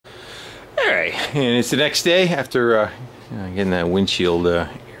Alright, and it's the next day after getting that windshield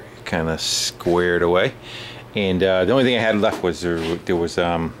kind of squared away. And the only thing I had left was there was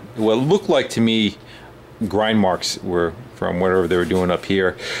what looked like to me grind marks were from whatever they were doing up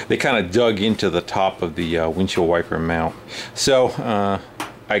here. They kind of dug into the top of the windshield wiper mount. So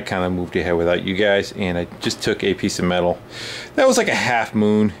I kind of moved ahead without you guys, and I just took a piece of metal that was like a half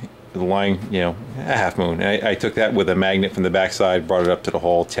moon. The line, you know, a half moon. I took that with a magnet from the backside, brought it up to the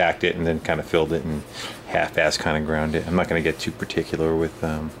hole, tacked it, and then kind of filled it and half-ass kind of ground it. I'm not going to get too particular with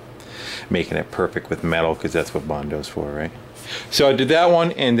making it perfect with metal, because that's what Bondo's for, right? So I did that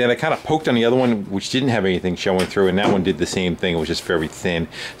one, and then I kind of poked on the other one, which didn't have anything showing through, and that one did the same thing. It was just very thin.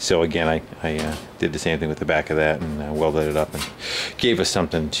 So again, I did the same thing with the back of that, and welded it up and gave us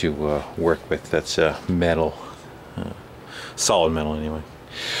something to work with that's metal, solid metal anyway.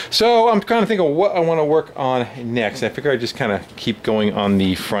 So I'm kind of thinking of what I want to work on next. I figure I just kind of keep going on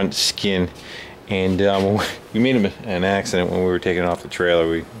the front skin. And we made an accident when we were taking it off the trailer.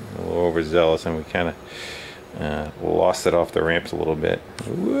 We were a little overzealous, and we kind of lost it off the ramps a little bit.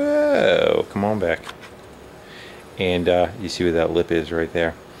 Whoa, come on back. And you see where that lip is right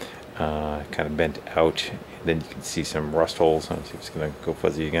there. Kind of bent out. Then you can see some rust holes. Let's see if it's going to go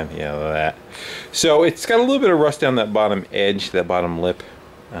fuzzy again. Yeah, that. So it's got a little bit of rust down that bottom edge, that bottom lip.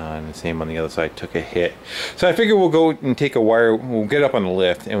 And the same on the other side, took a hit. So I figure we'll go and take a wire, we'll get up on the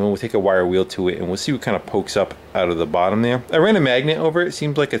lift, and we'll take a wire wheel to it, and we'll see what kind of pokes up out of the bottom there. I ran a magnet over it. It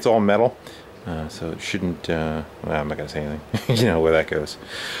seems like it's all metal. So it shouldn't, well, I'm not going to say anything. You know where that goes.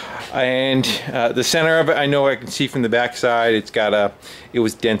 And the center of it, I know I can see from the back side, it's got it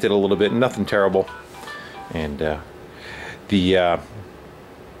was dented a little bit, nothing terrible. And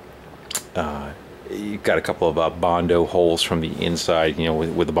you've got a couple of Bondo holes from the inside, you know,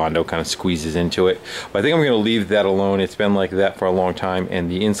 where the Bondo kind of squeezes into it. But I think I'm going to leave that alone. It's been like that for a long time, and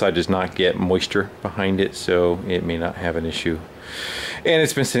the inside does not get moisture behind it, so it may not have an issue. And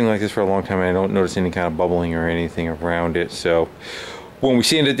it's been sitting like this for a long time, and I don't notice any kind of bubbling or anything around it. So when we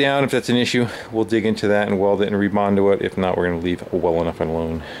sand it down, if that's an issue, we'll dig into that and weld it and rebondo it. If not, we're going to leave well enough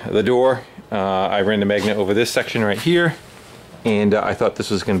alone. The door, I ran the magnet over this section right here. And I thought this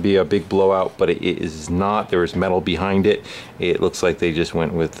was going to be a big blowout, but it is not. There is metal behind it. It looks like they just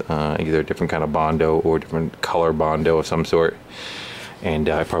went with either a different kind of Bondo or different color Bondo of some sort. And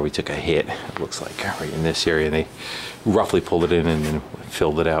I probably took a hit, it looks like, right in this area. They roughly pulled it in and then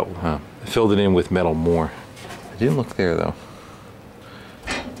filled it out. Filled it in with metal more. It didn't look there, though.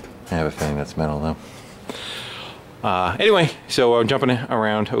 I have a feeling that's metal, though. Anyway, so I'm jumping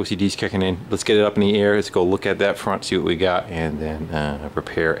around, OCD's kicking in. Let's get it up in the air. Let's go look at that front, see what we got, and then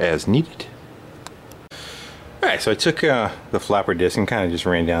repair as needed. Alright, so I took the flapper disc and kind of just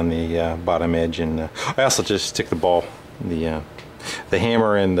ran down the bottom edge, and I also just took the ball, the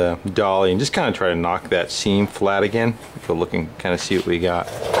hammer and the dolly, and just kind of try to knock that seam flat again. Go look and kind of see what we got.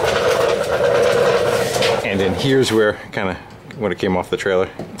 And then here's where kind of when it came off the trailer,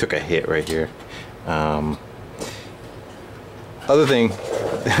 took a hit right here. Other thing,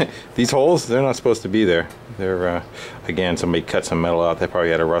 these holes, they're not supposed to be there. They're, again, somebody cut some metal out. They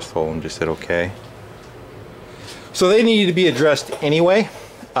probably had a rust hole and just said okay. So they needed to be addressed anyway.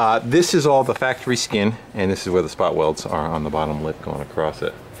 This is all the factory skin, and this is where the spot welds are on the bottom lip going across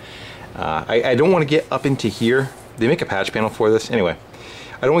it. I don't want to get up into here. They make a patch panel for this. Anyway,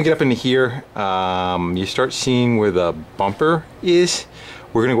 I don't want to get up into here. You start seeing where the bumper is.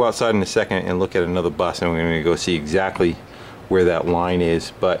 We're going to go outside in a second and look at another bus, and we're going to go see exactly where that line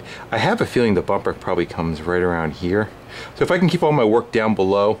is, but I have a feeling the bumper probably comes right around here. So if I can keep all my work down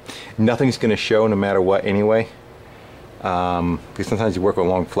below, nothing's going to show no matter what anyway. Because sometimes you work with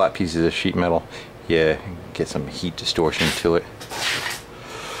long flat pieces of sheet metal, you get some heat distortion to it.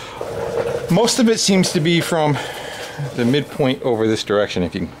 Most of it seems to be from the midpoint over this direction.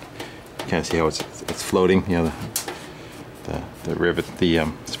 If you can kind of see how it's floating, you know, the rivet, the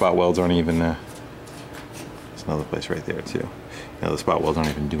spot welds aren't even. There's another place right there too. You know, the spot welds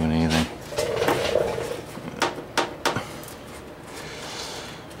aren't even doing anything.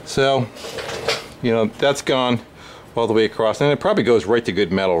 So, you know, that's gone all the way across, and it probably goes right to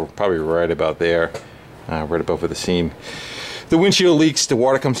good metal, probably right about there, right above the seam. The windshield leaks, the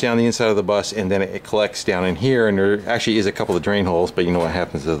water comes down the inside of the bus, and then it collects down in here, and there actually is a couple of drain holes, but you know what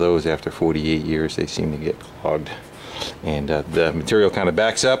happens to those after 48 years, they seem to get clogged. And the material kind of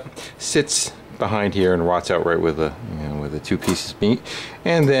backs up, sits behind here and rots out right with the, you know, where the two pieces meet,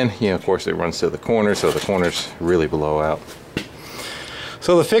 and then, you know, of course it runs to the corner, so the corners really blow out.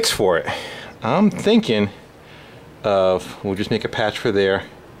 So the fix for it, I'm thinking of, we'll just make a patch for there,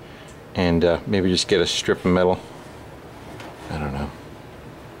 and maybe just get a strip of metal. I don't know.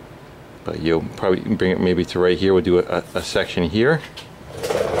 but you'll probably bring it maybe to right here. We'll do a section here,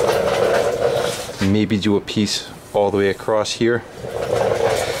 maybe do a piece all the way across here.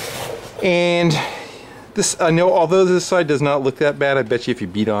 And this, I know, although this side does not look that bad, I bet you if you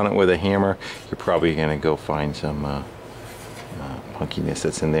beat on it with a hammer, you're probably gonna go find some punkiness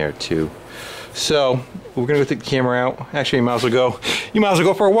that's in there too. So we're gonna go take the camera out. Actually, you might as well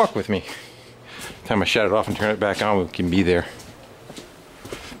go for a walk with me. Time I shut it off and turn it back on, we can be there.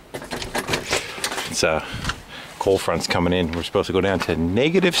 It's cold front's coming in. We're supposed to go down to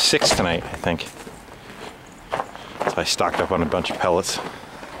 -6 tonight, I think. So I stocked up on a bunch of pellets.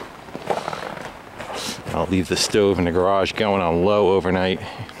 I'll leave the stove in the garage going on low overnight,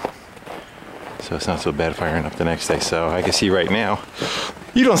 so it's not so bad firing up the next day. So I can see right now,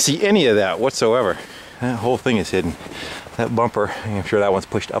 you don't see any of that whatsoever. That whole thing is hidden. That bumper, I'm sure that one's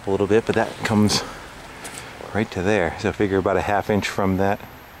pushed up a little bit, but that comes right to there. So I figure about a ½ inch from that.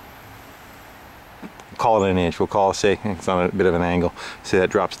 Call it an inch. We'll call it, say it's on a bit of an angle. Say that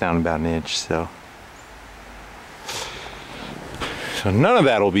drops down about an inch. So none of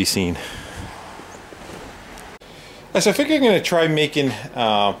that will be seen. So I figure I'm going to try making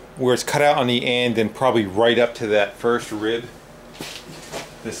where it's cut out on the end and probably right up to that first rib.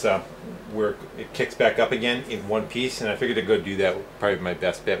 This where it kicks back up again in one piece, and I figured to go do that. Probably my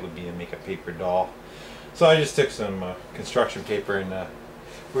best bet would be to make a paper doll. So I just took some construction paper and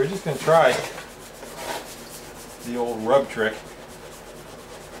we're just going to try the old rub trick.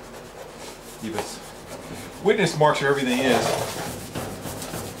 Give us witness marks where everything is.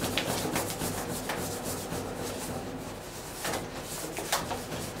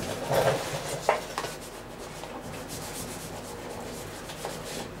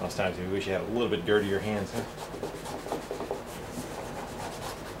 Most times we wish you had a little bit dirtier hands, huh?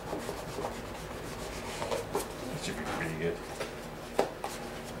 That should be pretty good.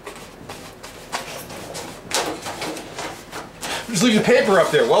 Just leave the paper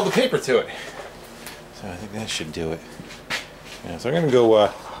up there, weld the paper to it. So I think that should do it. Yeah, so I'm going to go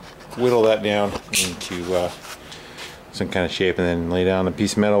whittle that down into some kind of shape and then lay down a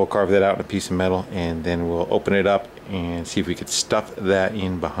piece of metal. We'll carve that out in a piece of metal and then we'll open it up and see if we could stuff that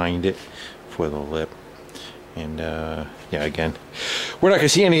in behind it for the lip. And yeah, again, we're not going to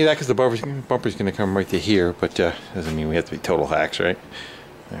see any of that because the bumper's going to come right to here, but doesn't mean we have to be total hacks, right?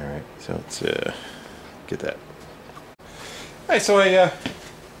 Alright, so let's get that. Alright, so I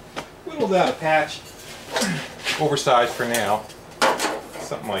whittled out a patch, oversized for now,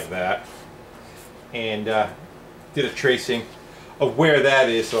 something like that, and did a tracing of where that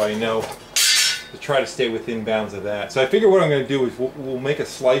is so I know to try to stay within bounds of that. So I figure what I'm going to do is we'll make a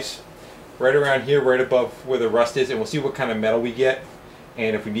slice right around here, right above where the rust is, and we'll see what kind of metal we get,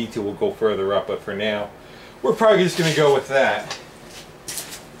 and if we need to we'll go further up, but for now we're probably just going to go with that.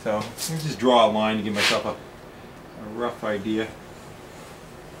 So let me just draw a line to give myself a rough idea.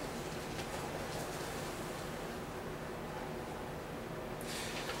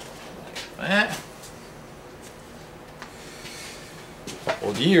 Like that.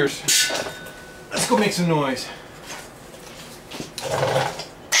 Old years. Let's go make some noise.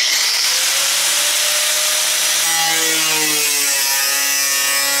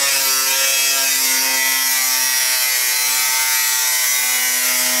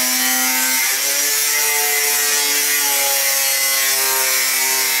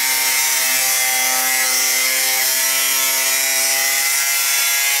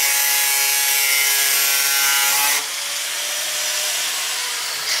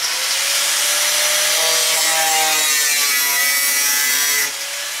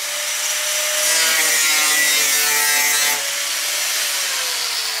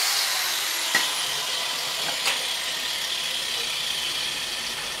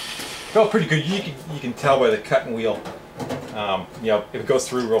 Felt pretty good. You can tell by the cutting wheel, you know, if it goes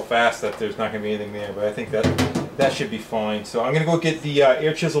through real fast that there's not going to be anything there, but I think that should be fine. So I'm going to go get the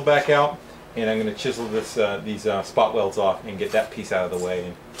air chisel back out, and I'm going to chisel these spot welds off and get that piece out of the way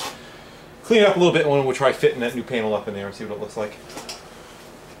and clean it up a little bit, and we'll try fitting that new panel up in there and see what it looks like.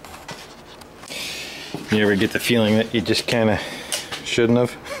 You ever get the feeling that you just kind of shouldn't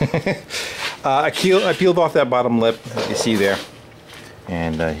have? I peeled off that bottom lip that you see there.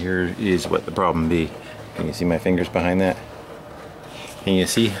 And here is what the problem be. Can you see my fingers behind that? Can you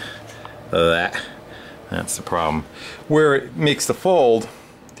see that? That's the problem. Where it makes the fold,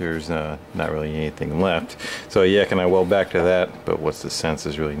 there's not really anything left. So yeah, can I weld back to that? But what's the sense?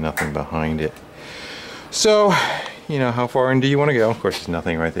 There's really nothing behind it. So, you know, how far in do you want to go? Of course, there's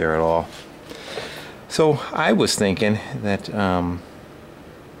nothing right there at all. So I was thinking that, I'll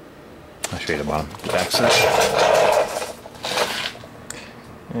show you the bottom, the back side.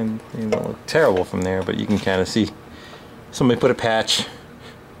 and they don't look terrible from there, but you can kind of see somebody put a patch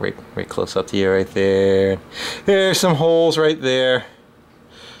right close up to you right there. There's some holes right there.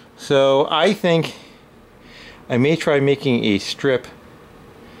 So I think I may try making a strip,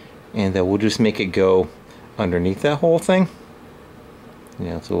 and we'll just make it go underneath that whole thing.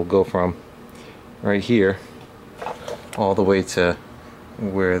 So we'll go from right here all the way to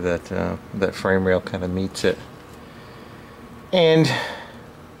where that frame rail kind of meets it, and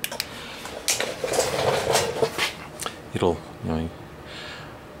it'll,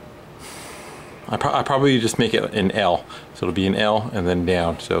 I probably just make it an L, so it'll be an L and then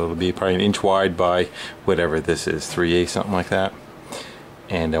down, so it'll be probably an inch wide by whatever this is, 3/8, something like that,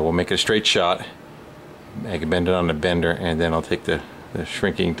 and we'll make it a straight shot. I can bend it on a bender, and then I'll take the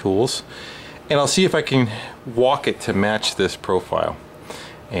shrinking tools, and I'll see if I can walk it to match this profile.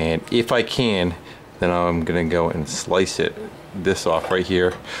 And if I can, then I'm gonna go and slice this off right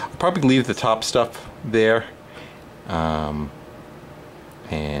here. I'll probably leave the top stuff there, and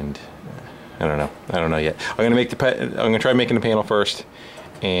I don't know yet. I'm gonna try making the panel first,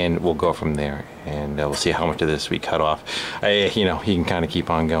 and we'll go from there, and we'll see how much of this we cut off. You can kind of keep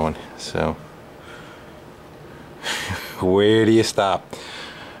on going. So where do you stop?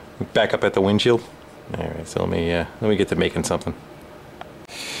 Back up at the windshield. All right, so let me get to making something.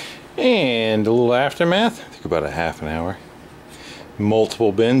 And a little aftermath. I think about a half an hour.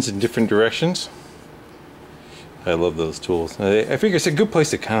 Multiple bends in different directions. I love those tools. I figure it's a good place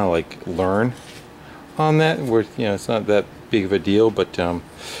to kind of like learn on that, where it's not that big of a deal, but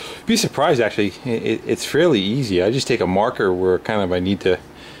be surprised actually. It's fairly easy. I just take a marker where kind of I need to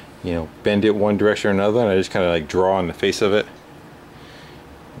bend it one direction or another, and I just kind of like draw on the face of it.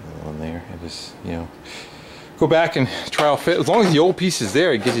 On there, I just go back and trial fit. As long as the old piece is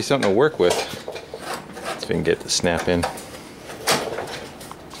there, it gives you something to work with. Let's see if we can get it to snap in.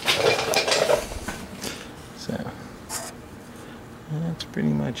 So that's pretty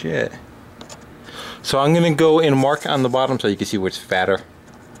much it. So I'm gonna go and mark on the bottom so you can see where it's fatter.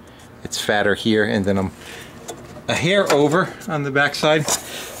 It's fatter here, and then I'm a hair over on the back side.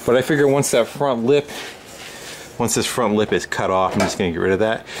 But I figure once this front lip is cut off, I'm just going to get rid of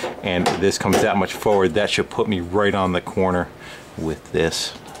that, and this comes that much forward, that should put me right on the corner with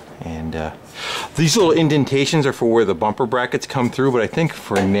this. And these little indentations are for where the bumper brackets come through, but I think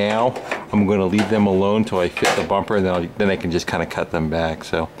for now I'm going to leave them alone till I fit the bumper, and then I can just kind of cut them back.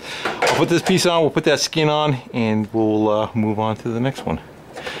 So I'll put this piece on, we'll put that skin on, and we'll move on to the next one.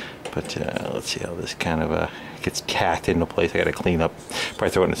 But let's see how this kind of gets tacked into place. I got to clean up, probably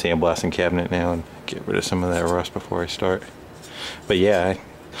throw it in the sandblasting cabinet now and get rid of some of that rust before I start. But yeah, I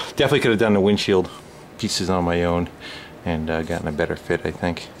definitely could have done the windshield pieces on my own and gotten a better fit, I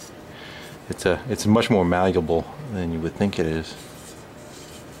think. It's much more malleable than you would think it is.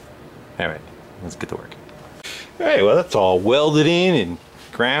 Alright, let's get to work. Alright, well that's all welded in and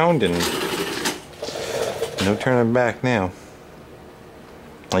ground, and no turning back now.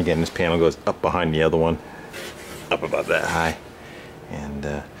 Again, this panel goes up behind the other one, up about that high, and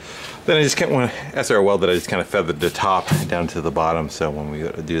then I just kind of, after I welded, I just kind of feathered the top down to the bottom, so when we go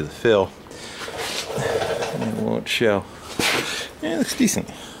to do the fill, it won't show. Yeah, it looks decent.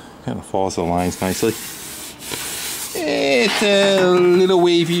 Kind of follows the lines nicely. It's a little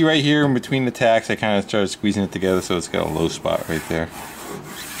wavy right here in between the tacks. I kind of started squeezing it together, so it's got a low spot right there.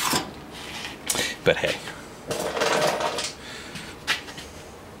 But hey.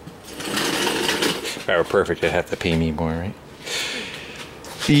 If I were perfect, I'd have to pay me more, right?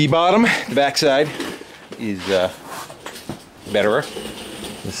 The bottom, the back side, is betterer.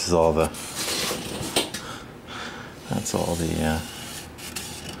 This is all that's all the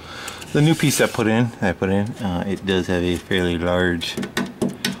new piece I put in. It does have a fairly large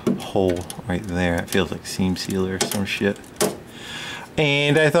hole right there. It feels like seam sealer or some shit.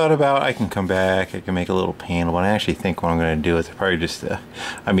 And I thought about, I can come back, I can make a little panel, but I actually think what I'm going to do is probably just,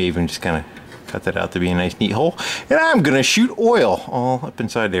 I may even just kind of cut that out to be a nice neat hole, and I'm gonna shoot oil all up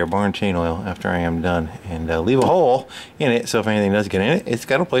inside there, barn chain oil, after I am done, and leave a hole in it so if anything does get in it, it's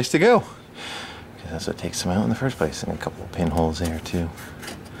got a place to go, because that's what takes them out in the first place. And a couple of pinholes there too.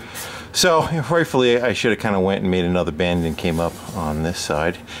 So rightfully I should have kind of went and made another bend and came up on this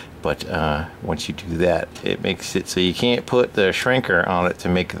side, but once you do that, it makes it so you can't put the shrinker on it to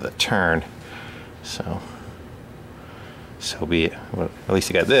make the turn. So be it. Well, at least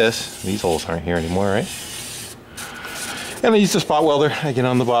I got this. These holes aren't here anymore, right? And I used a spot welder again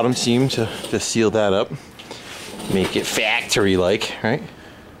on the bottom seam to just seal that up, make it factory-like, right?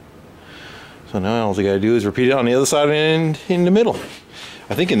 So now all I gotta do is repeat it on the other side and in the middle.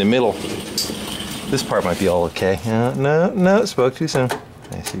 I think in the middle, this part might be all okay. No, spoke too soon.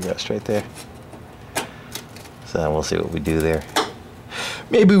 Nice rust right there. So we'll see what we do there.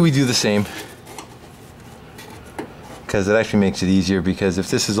 Maybe we do the same, because it actually makes it easier, because if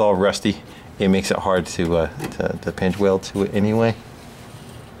this is all rusty, it makes it hard to pinch weld to it anyway.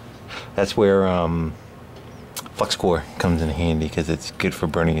 That's where flux core comes in handy, because it's good for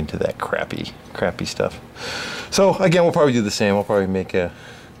burning into that crappy stuff. So again, we'll probably do the same. I'll probably make a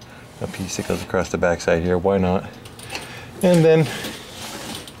piece that goes across the backside here. Why not? And then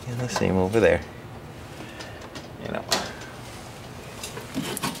the same over there. You know.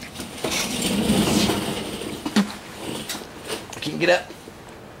 Can you get up?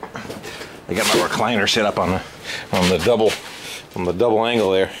 I got my recliner set up on the double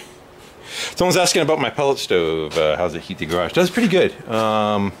angle there. Someone's asking about my pellet stove. How's it heat the garage? Does pretty good.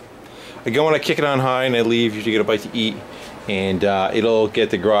 I go when I kick it on high and I leave, usually get a bite to eat, and it'll get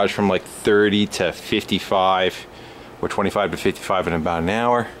the garage from like 30 to 55 or 25 to 55 in about an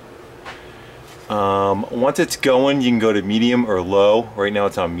hour. Once it's going, you can go to medium or low. Right now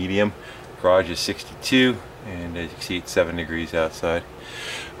it's on medium. Garage is 62, and as you can see, it's 7 degrees outside.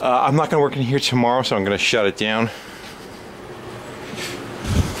 I'm not going to work in here tomorrow, so I'm going to shut it down.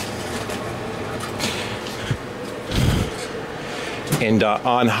 And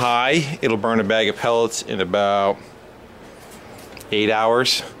on high, it'll burn a bag of pellets in about 8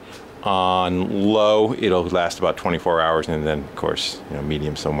 hours. On low, it'll last about 24 hours, and then, of course, you know,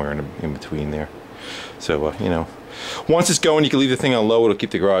 medium somewhere in between there. So, you know, once it's going, you can leave the thing on low. It'll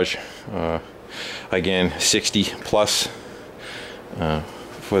keep the garage, again, 60 plus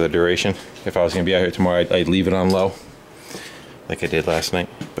for the duration. If I was going to be out here tomorrow, I'd leave it on low, like I did last night.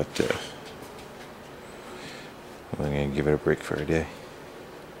 But I'm going to give it a break for a day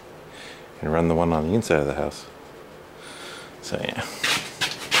and run the one on the inside of the house. So, yeah.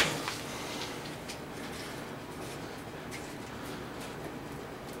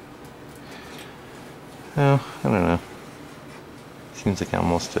 Well, I don't know. Seems like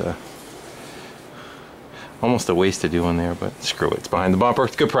almost a waste to do in there, but screw it. It's behind the bumper.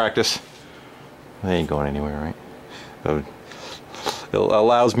 It's good practice. They ain't going anywhere, right? So it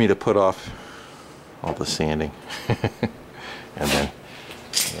allows me to put off all the sanding, and then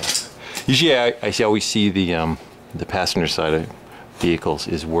usually I always see the passenger side of vehicles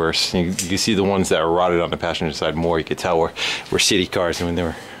is worse. You see the ones that are rotted on the passenger side more. You could tell were city cars, and when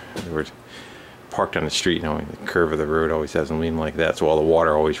they were parked on the street, you know, the curve of the road always has them lean like that, so all the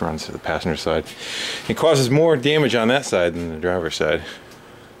water always runs to the passenger side. It causes more damage on that side than the driver's side.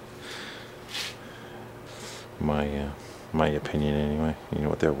 My opinion anyway. You know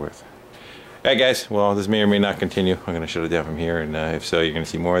what they're worth. Alright guys, well, this may or may not continue. I'm going to shut it down from here, and if so, you're going to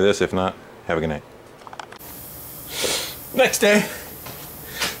see more of this. If not, have a good night. Next day.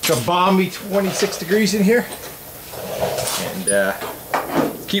 It's a balmy 26 degrees in here. And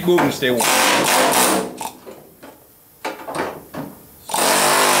keep moving to stay warm.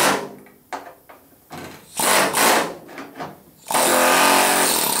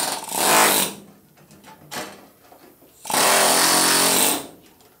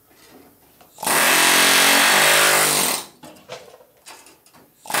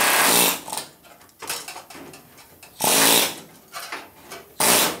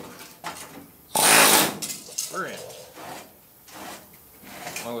 We're in.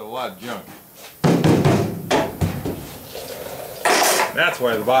 Along with a lot of junk. That's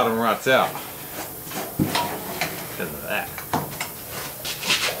why the bottom rots out. Because of that.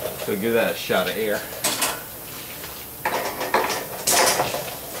 So give that a shot of air.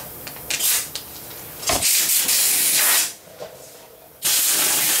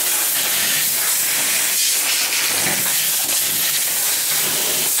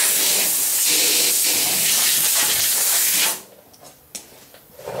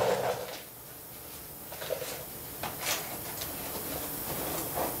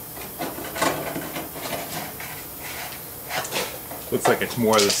 Looks like it's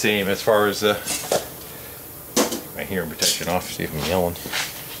more of the same as far as my hearing protection off, see if I'm yelling.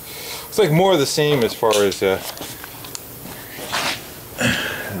 Looks like more of the same as far as that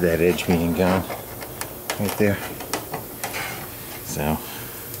edge being gone right there. So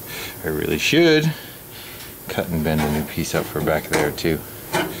I really should cut and bend a new piece up for back there too.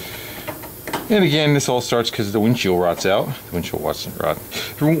 And again, this all starts because the windshield rots out. The windshield rot.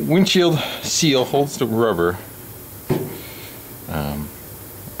 The windshield seal holds the rubber.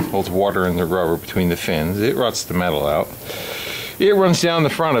 Holds water in the rubber between the fins. It rots the metal out. It runs down the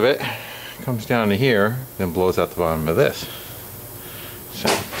front of it, comes down to here, then blows out the bottom of this. So,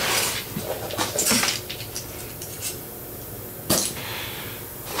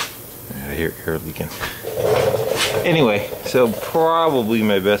 I hear air leaking. Anyway, so probably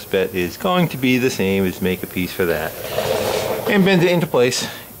my best bet is going to be the same as make a piece for that and bend it into place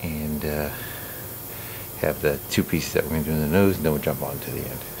and have the two pieces that we're going to do in the nose, and then we'll jump on to the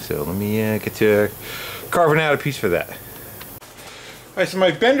end. So let me get to carving out a piece for that. Alright, so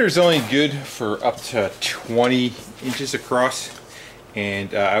my bender is only good for up to 20 inches across,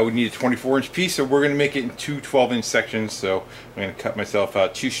 and I would need a 24-inch piece, so we're going to make it in two 12-inch sections. So I'm going to cut myself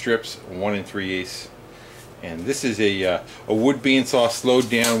out 2 strips, 1 3/8. And this is a wood bandsaw slowed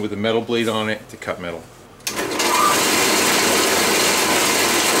down with a metal blade on it to cut metal.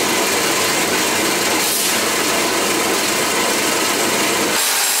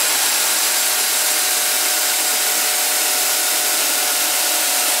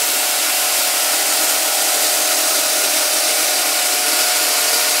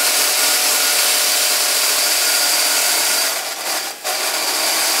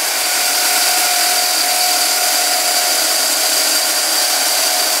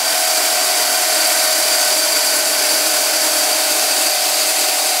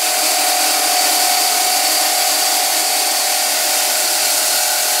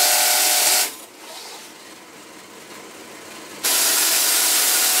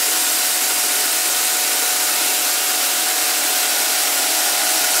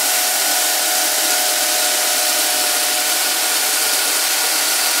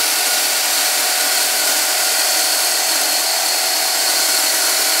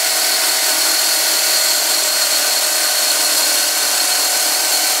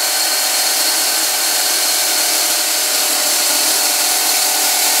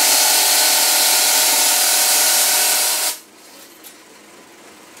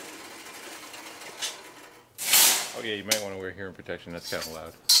 Oh yeah, you might want to wear hearing protection, that's kind of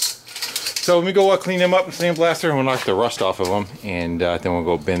loud. So let me go clean them up with sandblaster, and we'll knock the rust off of them, and then we'll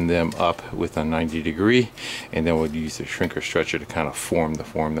go bend them up with a 90 degree, and then we'll use the shrinker stretcher to kind of form the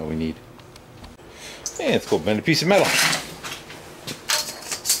form that we need. And let's go bend a piece of metal.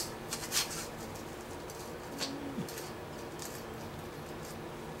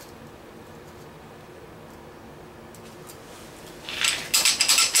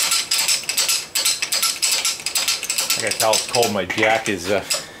 I can tell it's cold. My jack is, the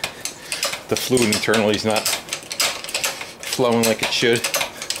fluid internally is not flowing like it should.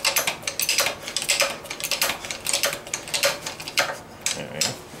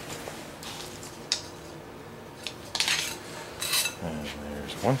 Alright. And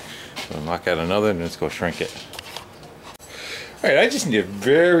there's one. So we'll knock out another, and let's go shrink it. Alright, I just need a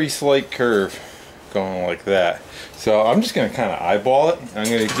very slight curve going like that. So I'm just going to kind of eyeball it. I'm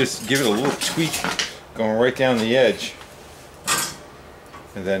going to just give it a little tweak going right down the edge,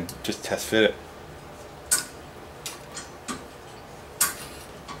 and then just test fit it.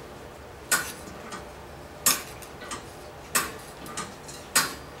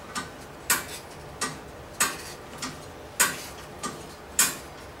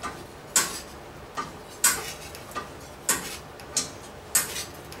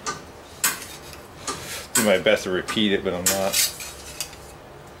 Do my best to repeat it, but I'm not.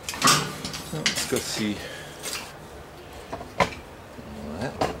 Let's go see.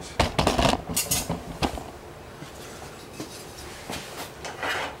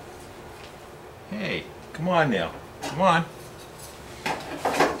 Hey, come on now. Come on.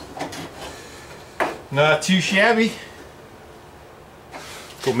 Not too shabby.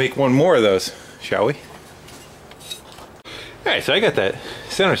 Go make one more of those, shall we? Alright, so I got that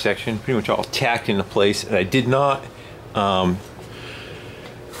center section pretty much all tacked into place, and I did not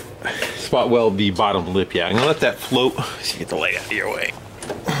spot weld the bottom lip yet. I'm gonna let that float so you get the light out of your way.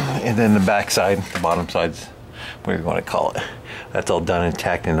 And then the back side, the bottom side's whatever you want to call it. That's all done and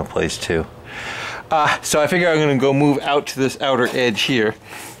tacked into place too. So I figure I'm gonna go move out to this outer edge here,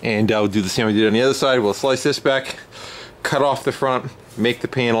 and I'll do the same I did on the other side. We'll slice this back, cut off the front, make the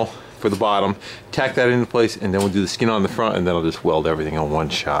panel for the bottom, tack that into place, and then we'll do the skin on the front, and then I'll just weld everything on one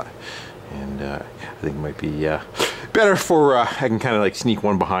shot. And I think it might be better for I can kind of like sneak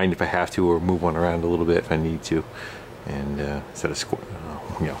one behind if I have to, or move one around a little bit if I need to, and instead of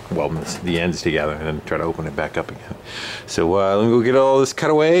welding the ends together and then try to open it back up again. So let me go get all this cut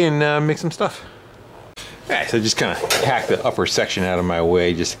away and make some stuff. Alright, so just kind of hack the upper section out of my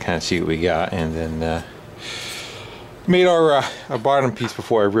way just to kind of see what we got, and then made our bottom piece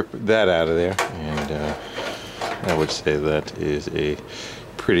before I ripped that out of there, and I would say that is a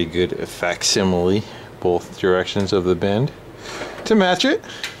pretty good facsimile, both directions of the bend, to match it.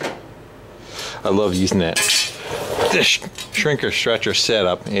 I love using this shrinker stretcher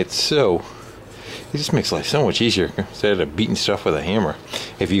setup. It's so It just makes life so much easier instead of beating stuff with a hammer.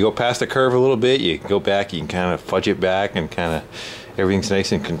 If you go past the curve a little bit, you can go back, you can kind of fudge it back, and kind of everything's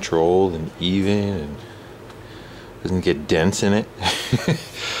nice and controlled and even and doesn't get dense in it.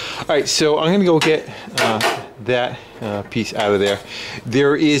 Alright, so I'm gonna go get that piece out of there.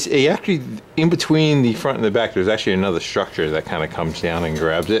 There is actually in between the front and the back, there's actually another structure that kind of comes down and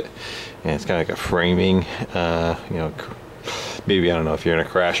grabs it, and it's kind of like a framing, you know, maybe, I don't know, if you're in a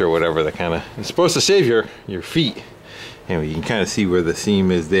crash or whatever, that kind of is supposed to save your feet. Anyway, you can kind of see where the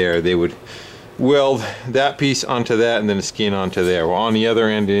seam is there. They would weld that piece onto that and then the skin onto there. Well, on the other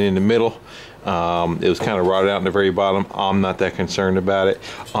end and in the middle, it was kind of rotted out in the very bottom. I'm not that concerned about it.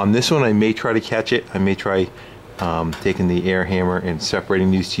 On this one, I may try to catch it. I may try taking the air hammer and separating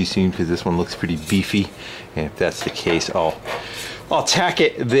these two seams, because this one looks pretty beefy. And if that's the case, I'll tack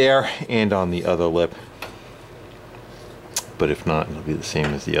it there and on the other lip. But if not, it'll be the same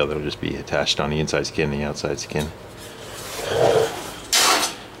as the other. It'll just be attached on the inside skin and the outside skin.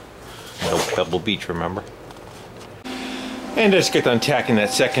 No Pebble Beach, remember? And I just get done tacking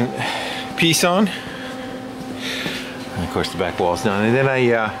that second piece on. And of course the back wall's done. And then I,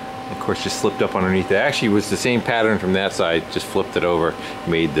 of course, just slipped up underneath it. Actually, it was the same pattern from that side, just flipped it over,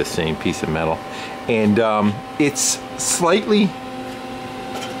 made the same piece of metal. And it's slightly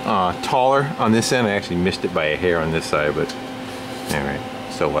taller on this end. I actually missed it by a hair on this side, but alright,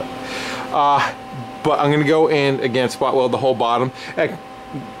 so what? But I'm gonna go and again spot weld the whole bottom,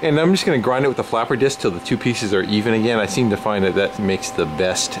 and I'm just gonna grind it with the flapper disc till the two pieces are even again. I seem to find that that makes the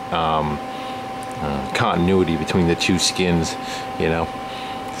best continuity between the two skins, you know.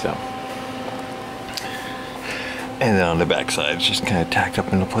 So, and then on the back side, it's just kind of tacked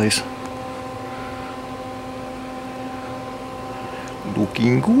up into place.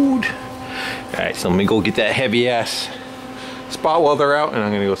 Looking good. Alright, so let me go get that heavy ass spot welder out, and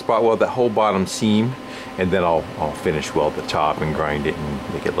I'm gonna go spot weld that whole bottom seam, and then I'll finish weld the top and grind it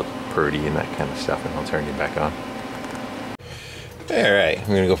and make it look pretty and that kind of stuff, and I'll turn it back on. Alright, I'm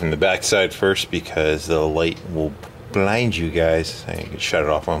gonna go from the back side first because the light will blind you guys. I can shut it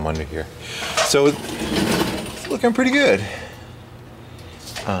off when I'm under here. So it's looking pretty good.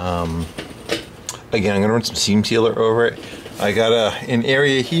 Again, I'm gonna run some seam sealer over it. I got an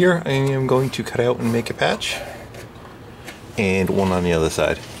area here I am going to cut out and make a patch, and one on the other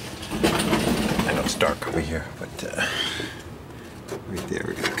side. I know it's dark over here, but right there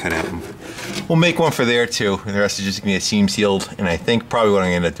we're gonna cut out. And we'll make one for there too, and the rest is just gonna get seam sealed. And I think probably what I'm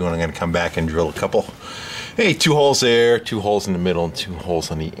gonna end up doing, I'm gonna come back and drill a couple. Hey, 2 holes there, 2 holes in the middle, and 2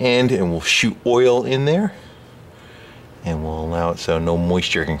 holes on the end, and we'll shoot oil in there, and we'll allow it so no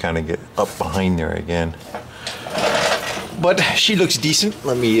moisture can kind of get up behind there again. But she looks decent.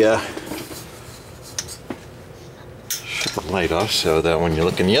 Let me shut the light off so that when you're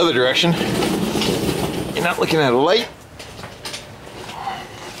looking the other direction, you're not looking at a light.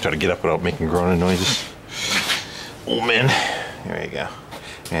 Try to get up without making groaning noises. Oh man, there you go.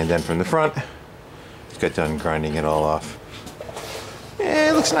 And then from the front, just got done grinding it all off. Yeah,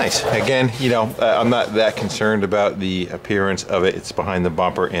 it looks nice. Again, you know, I'm not that concerned about the appearance of it. It's behind the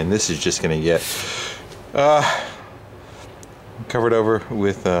bumper, and this is just gonna get covered over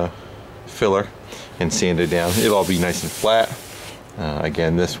with filler and sanded down. It'll all be nice and flat.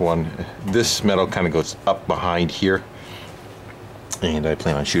 Again, this metal kind of goes up behind here, and I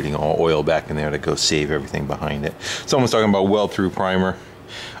plan on shooting all oil back in there to go save everything behind it. Someone's talking about weld through primer.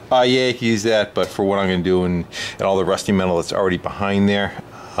 Yeah, you can use that, but for what I'm going to do and all the rusty metal that's already behind there,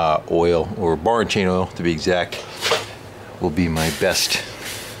 oil, or bar and chain oil to be exact, will be my best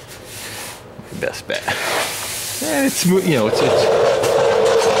bet. And it's, you know,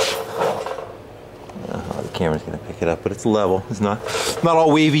 the camera's gonna pick it up, but it's level. It's not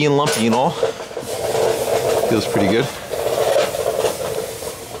all wavy and lumpy and all. Feels pretty good.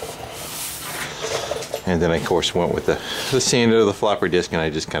 And then I, of course, went with the sander, the flapper disc, and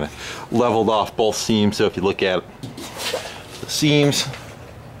I just kind of leveled off both seams. So if you look at the seams,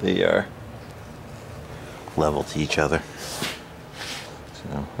 they are level to each other. So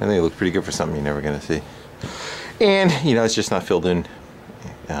I think they look pretty good for something you're never gonna see. And, you know, it's just not filled in,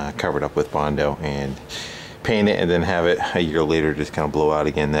 covered up with Bondo, and paint it and then have it a year later just kind of blow out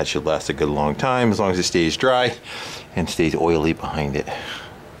again. That should last a good long time as long as it stays dry and stays oily behind it.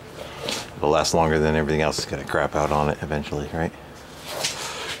 It'll last longer than everything else that's got to crap out on it eventually, right?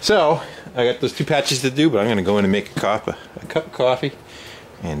 So I got those 2 patches to do, but I'm going to go in and make a cup of coffee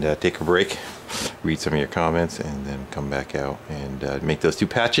and take a break, read some of your comments, and then come back out and make those 2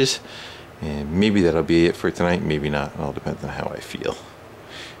 patches. And maybe that'll be it for tonight, maybe not. It all depends on how I feel.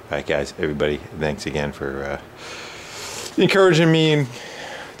 Alright guys, everybody, thanks again for encouraging me and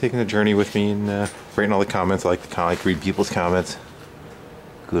taking the journey with me and writing all the comments. I like to read people's comments,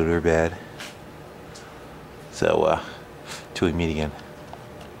 good or bad. So, till we meet again.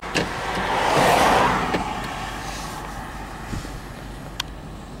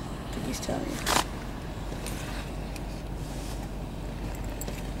 He's telling you.